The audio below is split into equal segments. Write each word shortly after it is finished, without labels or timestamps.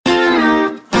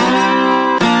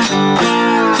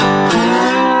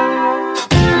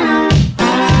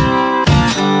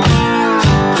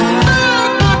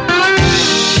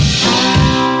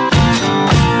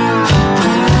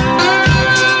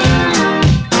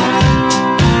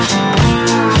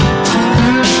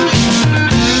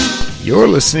You're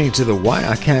listening to the Why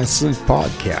I Can't Sleep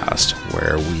podcast,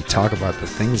 where we talk about the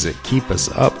things that keep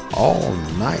us up all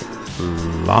night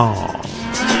long.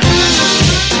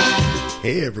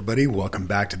 Hey everybody, welcome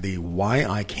back to the Why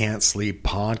I Can't Sleep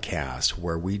podcast,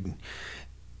 where we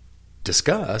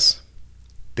discuss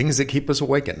things that keep us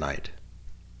awake at night.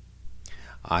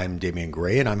 I'm Damian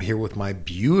Gray, and I'm here with my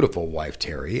beautiful wife,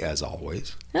 Terry, as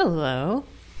always. Hello.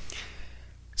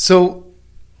 So,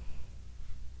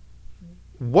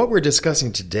 what we're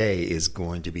discussing today is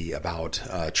going to be about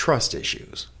trust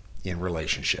issues in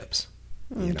relationships.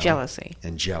 Jealousy.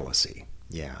 And jealousy,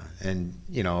 yeah. And,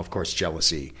 of course,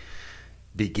 jealousy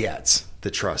begets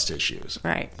the trust issues.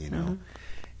 Right.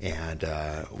 And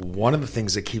one of the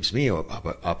things that keeps me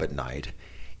up at night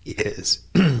is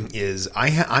I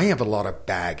have a lot of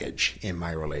baggage in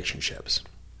my relationships.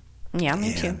 Yeah,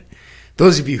 me too.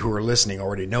 Those of you who are listening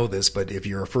already know this, but if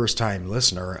you're a first-time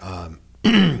listener,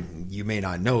 you may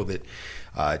not know that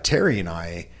Terry and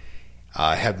I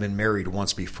have been married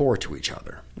once before to each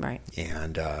other. Right.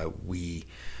 And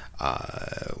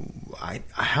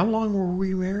how long were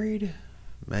we married?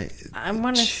 I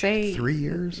want to say 3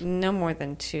 years? No more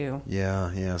than 2.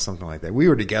 Yeah, something like that. We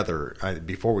were together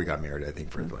before we got married, I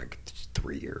think, for like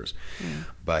 3 years. Yeah.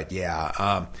 But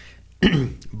yeah,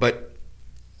 but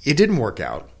it didn't work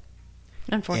out.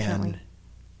 Unfortunately.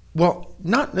 Well,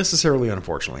 not necessarily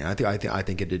unfortunately. I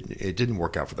think it didn't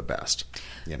work out for the best,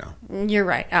 You're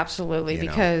right, absolutely.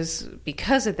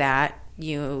 Because of that,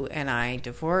 you and I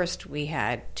divorced. We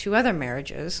had 2 other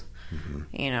marriages,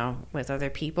 with other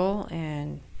people,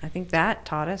 and I think that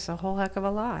taught us a whole heck of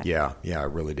a lot. Yeah,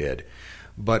 it really did.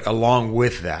 But along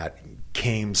with that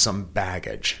came some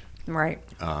baggage. Right.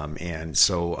 And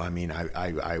so,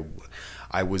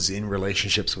 I was in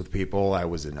relationships with people. I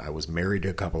was married to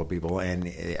a couple of people, and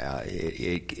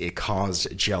it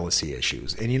caused jealousy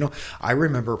issues. And I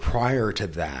remember prior to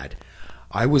that,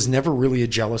 I was never really a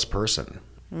jealous person.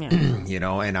 Yeah.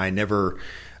 And I never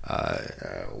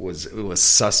was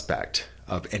suspect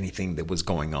of anything that was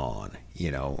going on.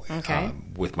 Okay.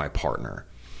 With my partner,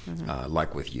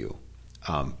 like with you.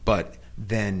 But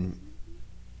then,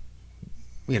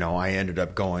 I ended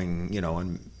up going,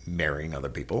 and marrying other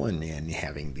people and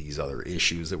having these other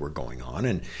issues that were going on.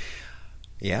 And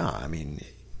yeah,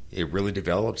 it really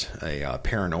developed a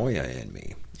paranoia in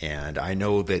me. And I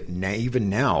know that even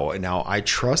now I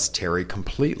trust Terry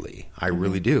completely. I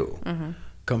really do.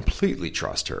 Completely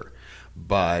trust her.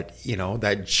 But,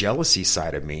 that jealousy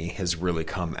side of me has really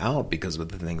come out because of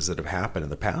the things that have happened in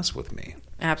the past with me.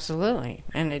 Absolutely.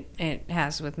 And it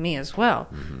has with me as well.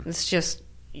 It's just,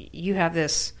 you have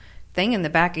this thing in the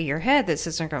back of your head that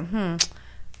sits there going,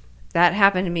 that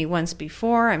happened to me once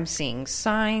before. I'm seeing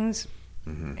signs,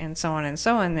 and so on and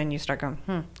so on. And then you start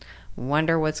going,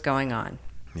 wonder what's going on.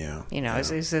 Yeah.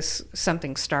 Is this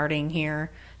something starting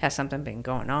here? Has something been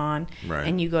going on? Right.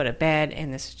 And you go to bed,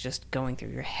 and this is just going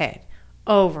through your head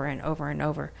over and over and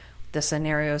over, the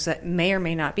scenarios that may or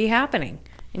may not be happening,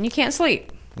 and you can't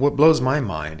sleep. What blows my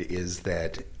mind is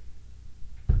that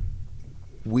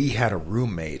we had a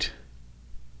roommate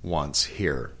once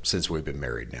here since we've been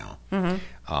married now.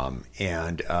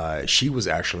 And she was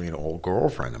actually an old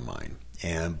girlfriend of mine.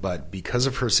 But because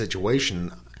of her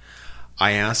situation,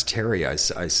 I asked Terry, I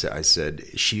said,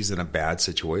 she's in a bad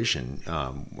situation.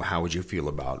 How would you feel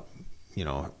about,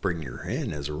 bringing her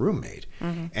in as a roommate?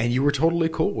 And you were totally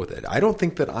cool with it. I don't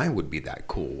think that I would be that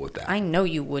cool with that. I know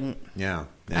you wouldn't. Yeah.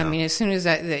 As soon as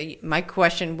my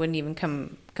question wouldn't even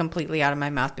come completely out of my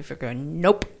mouth before going,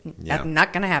 nope, that's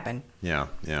not going to happen. Yeah.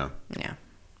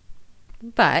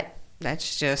 But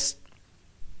that's just,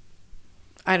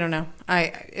 I don't know.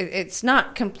 It's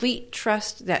not complete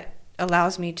trust that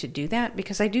allows me to do that,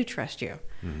 because I do trust you.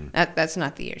 That's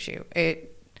not the issue.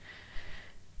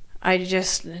 I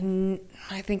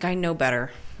think I know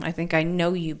better. I think I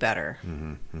know you better.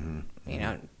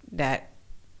 That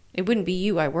it wouldn't be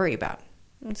you I worry about.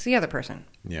 It's the other person.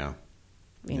 Yeah.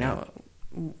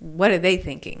 What are they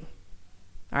thinking?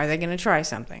 Are they going to try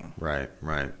something? Right.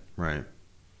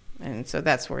 And so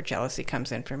that's where jealousy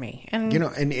comes in for me. And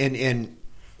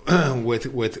and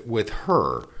with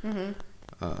her,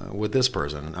 with this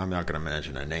person, I'm not going to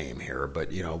mention a name here,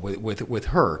 but with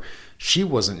her, she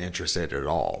wasn't interested at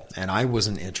all, and I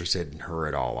wasn't interested in her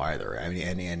at all either.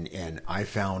 And I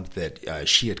found that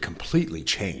she had completely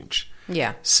changed.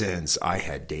 Yeah. Since I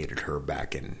had dated her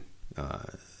back in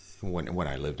when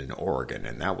I lived in Oregon,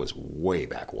 and that was way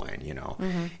back when,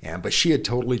 but she had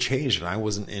totally changed, and I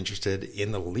wasn't interested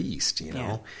in the least,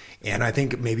 and I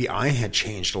think maybe I had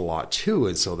changed a lot too,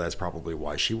 and so that's probably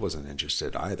why she wasn't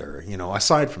interested either,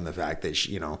 aside from the fact that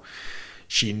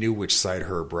she knew which side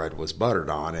her bread was buttered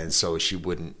on, and so she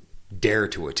wouldn't dare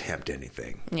to attempt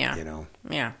anything. Yeah. You know?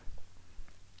 Yeah.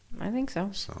 I think so.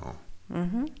 So,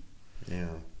 Mm-hmm. yeah.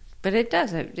 But it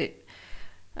does.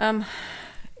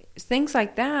 Things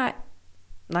like that,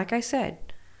 like I said,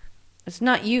 it's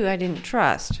not you I didn't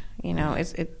trust. You know,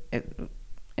 it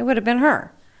would have been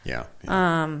her. Yeah.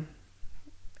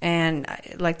 And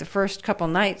like the first couple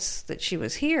nights that she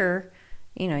was here,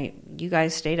 you know, you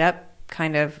guys stayed up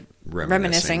kind of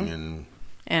reminiscing.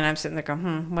 And I'm sitting there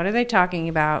going, what are they talking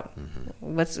about?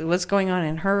 Mm-hmm. What's going on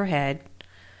in her head?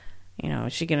 You know,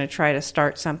 is she going to try to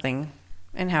start something?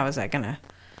 And how's that going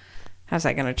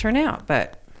to turn out?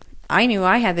 But I knew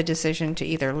I had the decision to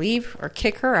either leave or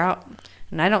kick her out.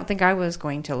 And I don't think I was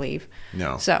going to leave.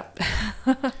 No. So.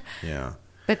 Yeah.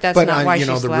 But that's not why she's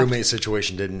the left. roommate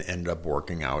situation didn't end up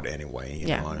working out anyway. You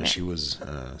know, Yeah. she was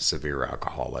a severe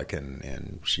alcoholic,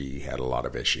 and she had a lot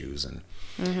of issues, and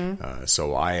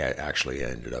so I actually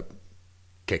ended up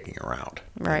kicking her out.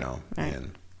 Right. You know, Right.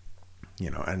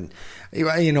 and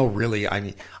really, I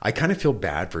mean, I kind of feel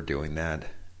bad for doing that.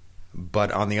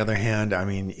 But on the other hand, I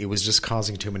mean, it was just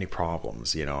causing too many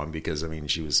problems, you know, because I mean,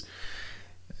 she was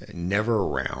never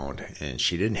around, and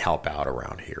she didn't help out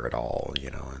around here at all, you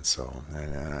know, and so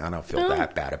I don't feel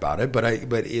that bad about it, but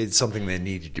it's something that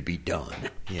needed to be done,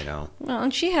 you know. Well,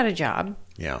 and she had a job.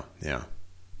 Yeah, right.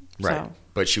 So.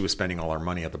 But she was spending all her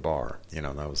money at the bar, you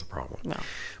know, that was the problem. No.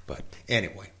 But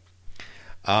anyway,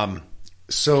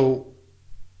 so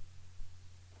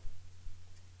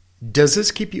does this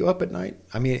keep you up at night?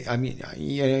 I mean,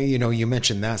 you know, you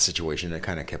mentioned that situation that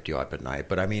kind of kept you up at night,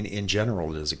 but I mean, in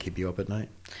general, does it keep you up at night?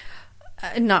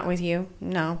 Not with you,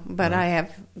 no. But I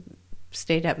have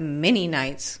stayed up many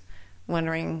nights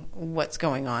wondering what's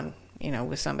going on, you know,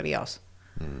 with somebody else.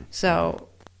 So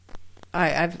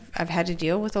I've had to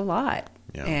deal with a lot.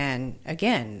 Yeah. And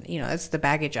again, you know, it's the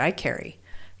baggage I carry.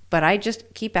 But I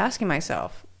just keep asking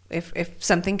myself, if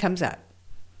something comes up,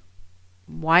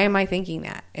 why am I thinking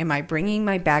that? Am I bringing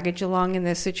my baggage along in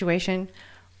this situation,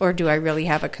 or do I really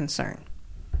have a concern?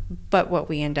 But what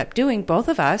we end up doing, both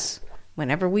of us,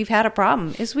 whenever we've had a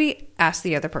problem, is we ask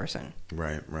the other person.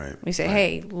 Right. We say,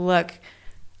 hey, look,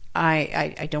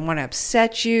 I don't want to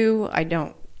upset you. I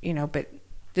don't, you know, but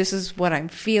this is what I'm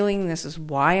feeling. This is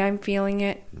why I'm feeling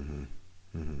it.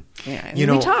 Yeah, and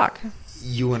we talk.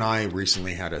 You and I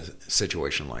recently had a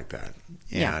situation like that,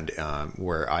 and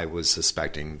where I was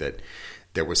suspecting that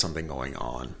there was something going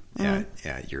on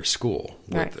at your school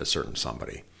with a certain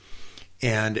somebody.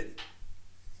 And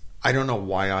I don't know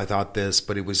why I thought this,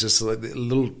 but it was just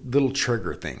little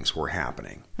trigger things were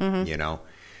happening, you know,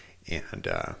 and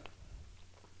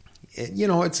you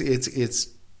know, it's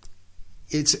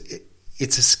a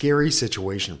scary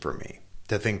situation for me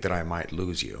to think that I might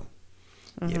lose you,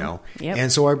 you know? Yep. And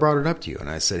so I brought it up to you and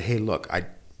I said, hey, look,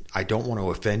 I don't want to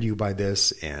offend you by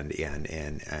this, and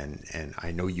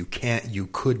I know you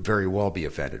could very well be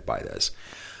offended by this,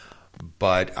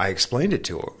 but I explained it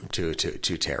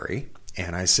to Terry,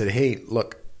 and I said, hey,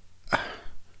 look,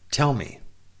 tell me,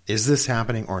 is this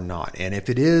happening or not? And if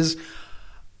it is,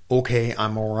 okay,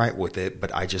 I'm all right with it,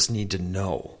 but I just need to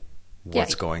know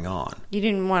what's going on. You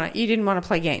didn't want to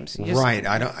play games.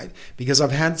 Right. Because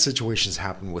I've had situations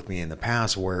happen with me in the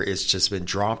past where it's just been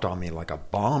dropped on me like a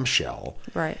bombshell.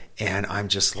 Right. And I'm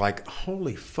just like,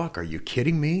 holy fuck, are you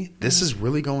kidding me? This is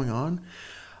really going on?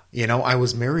 You know, I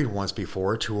was married once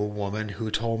before to a woman who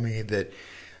told me that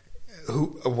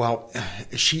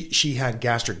she had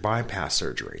gastric bypass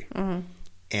surgery,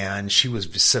 and she was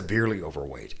severely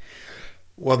overweight.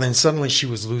 Well, then suddenly she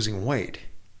was losing weight.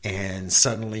 And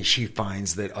suddenly she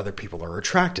finds that other people are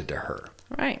attracted to her.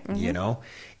 Right. You know?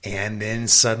 And then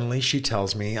suddenly she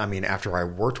tells me, I mean, after I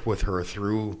worked with her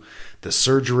through the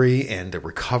surgery and the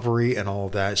recovery and all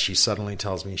that, she suddenly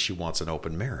tells me she wants an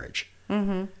open marriage.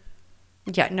 Yeah,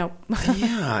 no.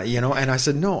 Yeah, you know, and I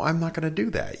said, no, I'm not going to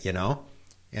do that, you know?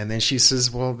 And then she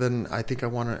says, well, then I think I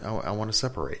want to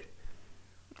separate.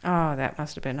 Oh, that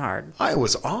must have been hard. It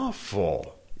was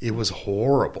awful. It was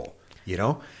horrible, you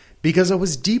know? Because I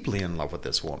was deeply in love with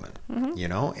this woman, you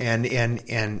know, and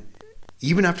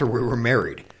even after we were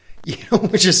married, you know,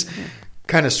 which is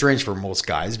kind of strange for most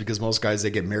guys, because most guys,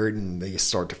 they get married and they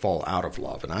start to fall out of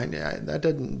love, and that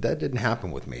didn't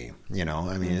happen with me, you know.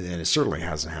 I mean, and it certainly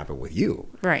hasn't happened with you,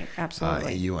 right?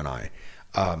 Absolutely, you and I,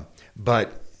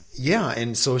 but yeah,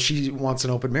 and so she wants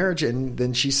an open marriage, and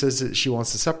then she says that she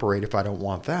wants to separate if I don't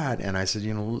want that, and I said,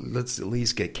 you know, let's at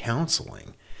least get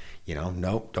counseling, you know.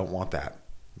 Nope, don't want that.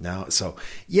 No, so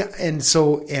yeah, and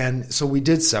so we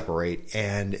did separate,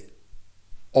 and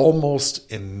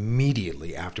almost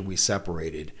immediately after we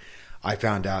separated, I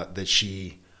found out that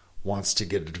she wants to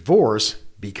get a divorce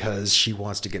because she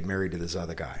wants to get married to this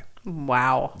other guy.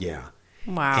 Wow. Yeah.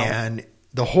 Wow. And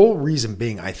the whole reason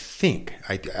being, I think,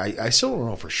 I still don't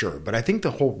know for sure, but I think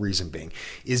the whole reason being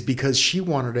is because she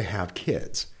wanted to have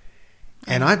kids.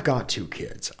 And I've got 2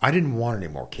 kids. I didn't want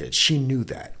any more kids. She knew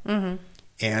that. Mm-hmm.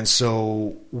 And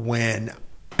so when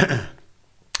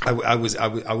I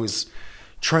was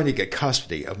trying to get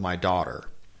custody of my daughter,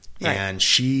 right. And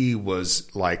she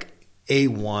was like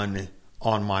A1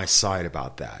 on my side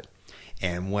about that.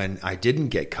 And when I didn't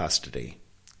get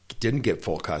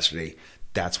full custody,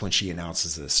 that's when she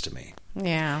announces this to me.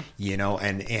 Yeah. You know,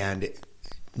 and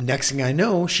next thing I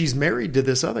know, she's married to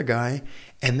this other guy,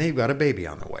 and they've got a baby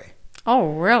on the way.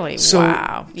 Oh, really? So,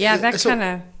 wow. Yeah, that kind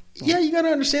of. Yeah, you got to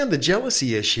understand the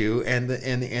jealousy issue and the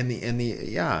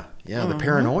the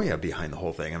paranoia behind the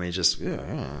whole thing. I mean, just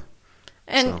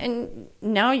And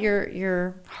now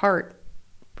your heart,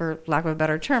 for lack of a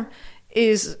better term,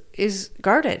 is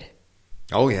guarded.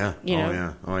 Oh yeah.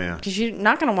 Oh yeah. Because you're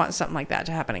not going to want something like that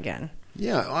to happen again.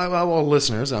 Yeah. Well,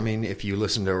 listeners, I mean, if you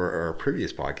listen to our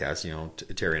previous podcast, you know,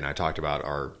 Terry and I talked about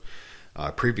our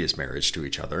previous marriage to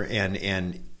each other,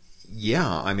 and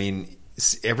yeah, I mean,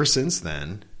 ever since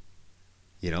then,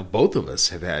 you know, both of us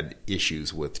have had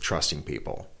issues with trusting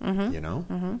people. Mm-hmm. You know.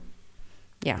 Mm-hmm.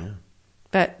 Yeah.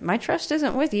 But my trust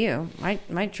isn't with you.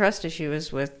 My trust issue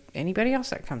is with anybody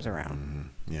else that comes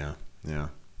around. Mm-hmm. Yeah.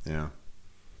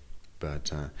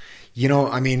 But, you know,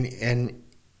 I mean, and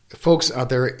folks out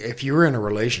there, if you're in a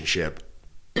relationship,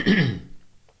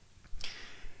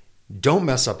 don't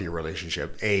mess up your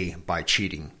relationship, by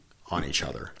cheating on each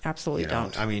other. Absolutely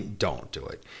don't. I mean, don't do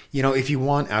it. You know, if you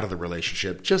want out of the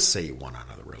relationship, just say you want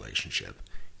out of the relationship.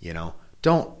 You know,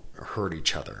 don't hurt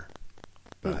each other.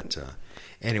 But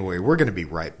anyway, we're going to be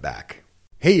right back.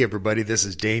 Hey everybody, this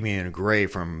is Damian Gray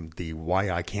from the Why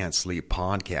I Can't Sleep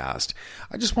podcast.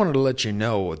 I just wanted to let you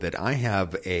know that I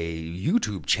have a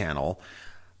YouTube channel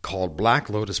called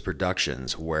Black Lotus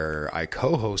Productions, where I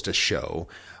co-host a show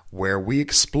where we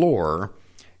explore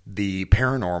the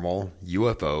paranormal,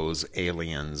 UFOs,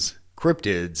 aliens,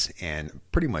 cryptids, and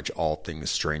pretty much all things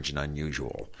strange and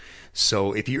unusual.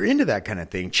 So if you're into that kind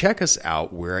of thing, check us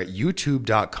out. We're at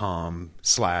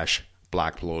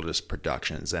youtube.com/Black Lotus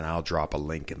Productions, and I'll drop a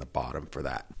link in the bottom for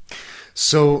that.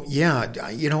 So yeah,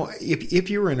 you know, if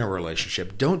you're in a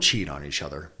relationship, don't cheat on each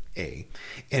other, A,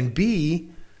 and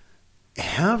B,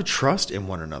 have trust in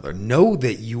one another. Know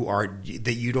that you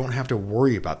don't have to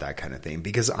worry about that kind of thing,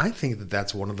 because I think that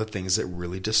that's one of the things that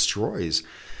really destroys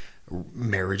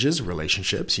marriages,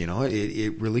 relationships. You know,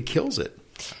 it really kills it.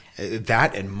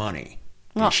 That and money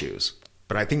issues.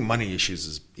 But I think money issues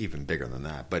is even bigger than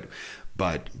that. But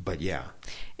yeah.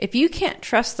 If you can't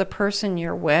trust the person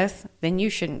you're with, then you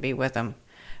shouldn't be with them.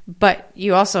 But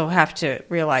you also have to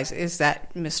realize, is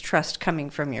that mistrust coming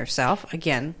from yourself,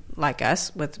 again, like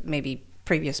us, with maybe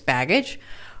previous baggage?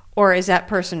 Or is that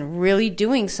person really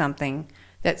doing something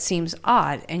that seems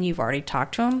odd and you've already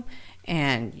talked to them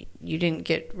and you didn't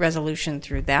get resolution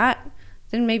through that?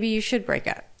 Then maybe you should break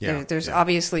up. Yeah, there's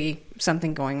obviously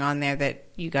something going on there that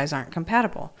you guys aren't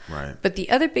compatible. Right. But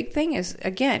the other big thing is,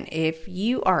 again, if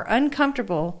you are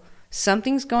uncomfortable,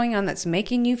 something's going on that's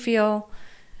making you feel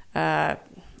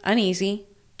uneasy,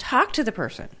 talk to the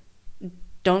person.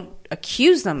 Don't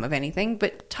accuse them of anything,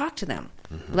 but talk to them.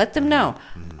 Mm-hmm. Let them know,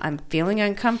 I'm feeling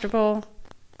uncomfortable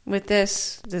with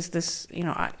this,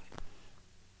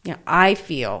 I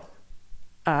feel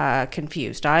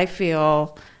confused. I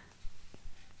feel...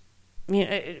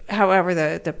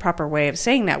 however the proper way of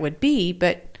saying that would be,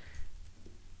 but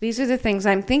these are the things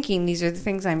I'm thinking, these are the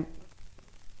things I'm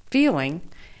feeling,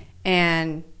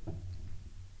 and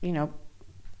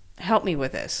help me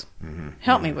with this. Mm-hmm.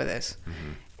 Help me with this.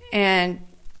 Mm-hmm.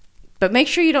 But make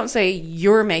sure you don't say,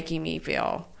 you're making me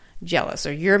feel jealous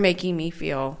or you're making me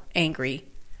feel angry,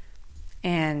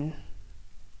 and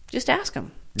just ask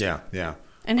them. Yeah.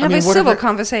 And have a civil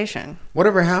conversation.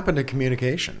 Whatever happened to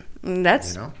communication? I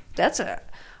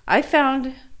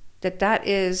found that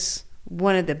is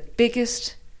one of the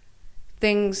biggest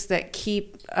things that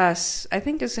keep us, I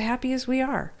think, as happy as we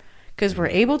are. Because we're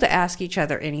able to ask each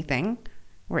other anything.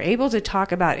 We're able to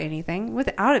talk about anything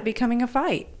without it becoming a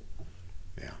fight.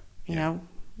 Yeah. You know,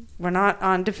 we're not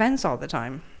on defense all the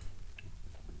time.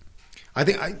 I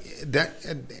think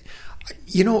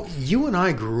you and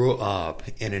I grew up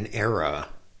in an era,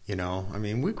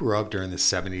 we grew up during the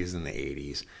 70s and the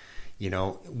 80s,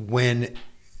 when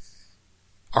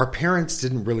our parents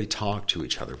didn't really talk to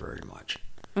each other very much.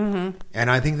 Mm-hmm.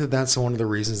 And I think that's one of the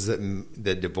reasons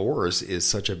that divorce is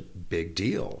such a big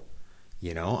deal,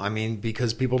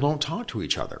 because people don't talk to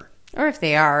each other. Or if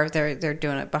they are, they're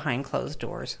doing it behind closed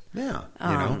doors. Yeah,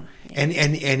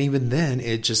 and even then,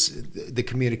 it just the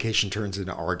communication turns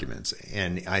into arguments.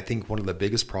 And I think one of the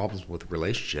biggest problems with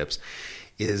relationships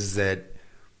is that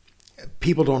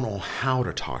people don't know how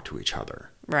to talk to each other.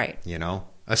 Right.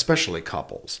 Especially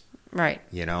couples. Right.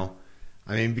 I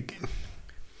mean,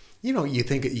 you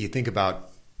think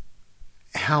about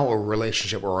how a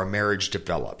relationship or a marriage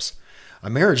develops. A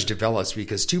marriage develops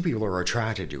because two people are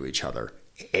attracted to each other.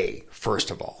 First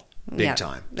of all, big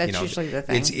time. That's usually the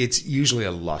thing. It's usually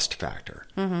a lust factor,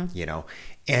 Mm-hmm.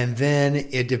 and then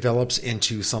it develops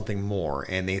into something more,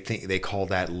 and they call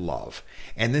that love,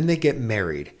 and then they get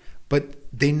married, but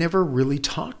they never really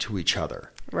talk to each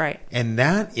other, right? And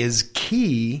that is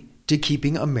key to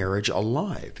keeping a marriage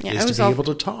alive, is to be able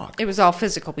to talk. It was all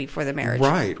physical before the marriage.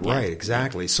 Right,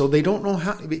 exactly. So they don't know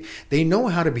how to be, they know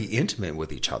how to be intimate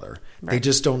with each other. Right. They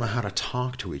just don't know how to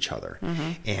talk to each other.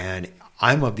 Mm-hmm. And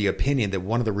I'm of the opinion that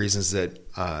one of the reasons that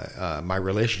my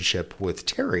relationship with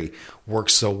Terry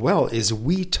works so well is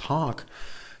we talk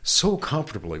so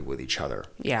comfortably with each other.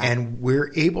 Yeah. And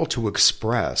we're able to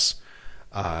express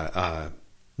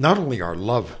not only our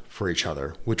love for each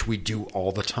other, which we do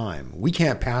all the time. We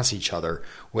can't pass each other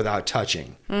without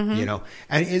touching, And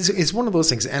it's one of those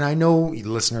things. And I know,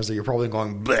 listeners, that you're probably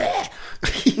going, bleh.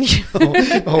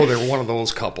 Oh, they're one of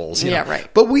those couples. Yeah,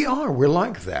 right. But we're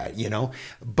like that,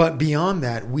 But beyond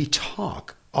that, we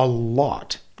talk a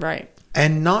lot. Right.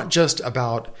 And not just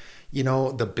about,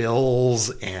 the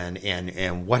bills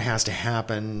and what has to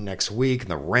happen next week and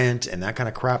the rent and that kind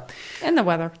of crap. And the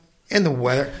weather.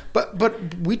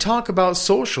 But we talk about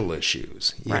social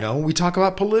issues, we talk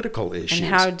about political issues. And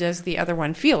how does the other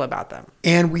one feel about them?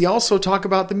 And we also talk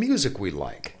about the music we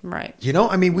like. Right.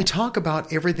 We talk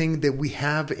about everything that we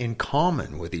have in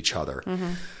common with each other.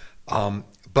 Mm-hmm.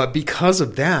 But because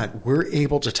of that, we're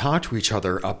able to talk to each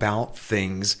other about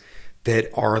things that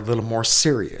are a little more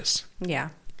serious. Yeah.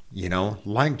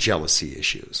 Like jealousy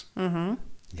issues. Mm-hmm.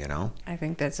 I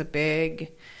think that's a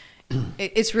big...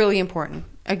 It's really important.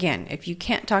 Again, if you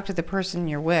can't talk to the person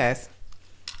you're with,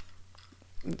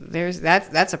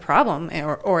 that's a problem,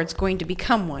 or it's going to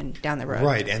become one down the road.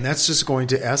 Right, and that's just going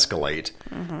to escalate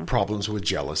problems with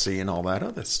jealousy and all that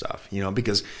other stuff.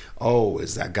 Because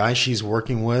is that guy she's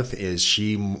working with, is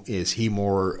he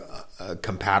more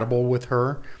compatible with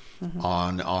her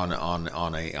on a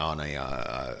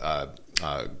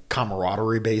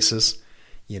camaraderie basis?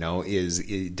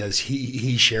 Does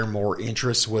he share more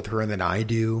interests with her than I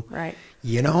do? Right.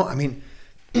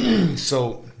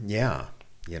 So yeah,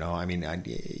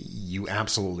 you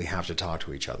absolutely have to talk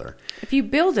to each other. If you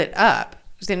build it up,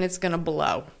 then it's going to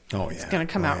blow. Oh yeah. It's going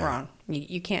to come out wrong.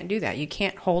 You can't do that. You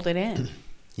can't hold it in.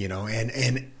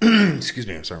 And excuse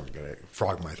me, I'm sorry, I'm going to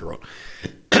frog in my throat.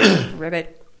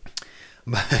 Ribbit.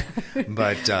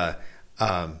 But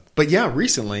yeah,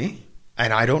 recently,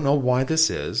 and I don't know why this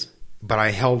is, but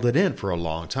I held it in for a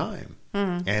long time.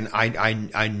 Mm-hmm. And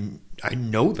I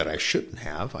know that I shouldn't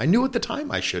have. I knew at the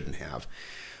time I shouldn't have.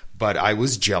 But I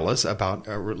was jealous about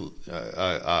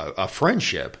a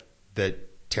friendship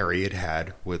that Terry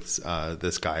had with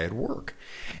this guy at work.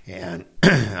 And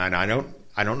I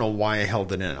don't know why I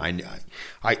held it in.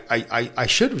 I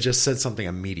should have just said something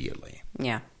immediately.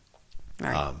 Yeah.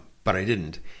 Right. But I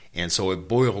didn't. And so it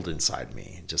boiled inside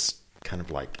me, just kind of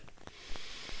like...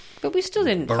 But we still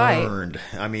didn't burned.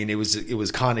 fight. I mean, it was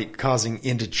causing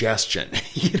indigestion,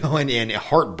 and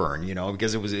heartburn,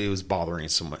 because it was bothering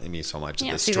me so much.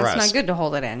 Yeah, the see, stress. That's not good to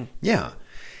hold it in. Yeah,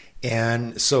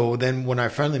 and so then when I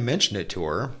finally mentioned it to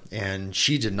her, and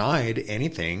she denied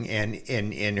anything,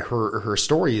 and her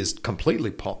story is completely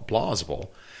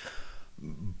plausible,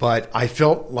 but I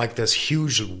felt like this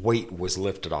huge weight was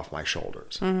lifted off my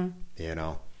shoulders. Mm-hmm.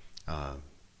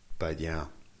 But yeah.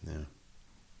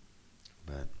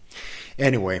 But.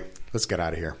 Anyway, let's get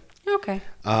out of here. Okay.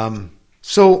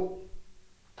 So,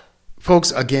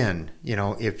 folks, again,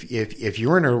 if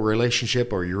you're in a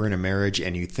relationship or you're in a marriage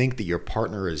and you think that your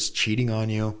partner is cheating on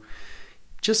you,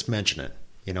 just mention it.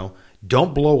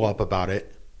 Don't blow up about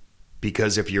it,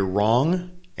 because if you're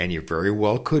wrong, and you very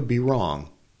well could be wrong.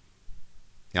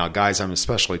 Now, guys, I'm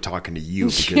especially talking to you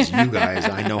because you guys,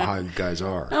 I know how you guys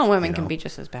are. Oh, women can be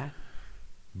just as bad.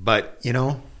 But,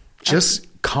 just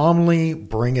calmly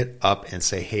bring it up and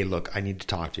say, hey, look, I need to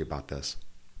talk to you about this,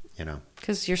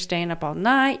 Because you're staying up all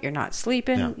night, you're not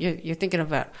sleeping, yeah. You're thinking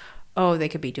about, they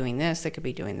could be doing this, they could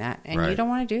be doing that, and you don't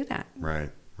want to do that.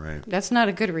 Right. That's not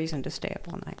a good reason to stay up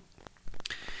all night.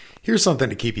 Here's something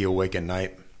to keep you awake at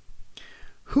night.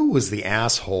 Who was the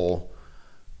asshole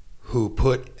who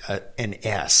put an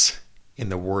S in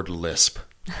the word lisp?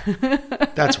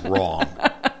 That's wrong.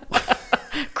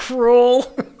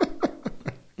 cruel.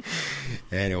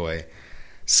 Anyway,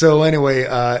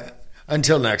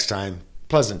 until next time,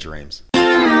 pleasant dreams.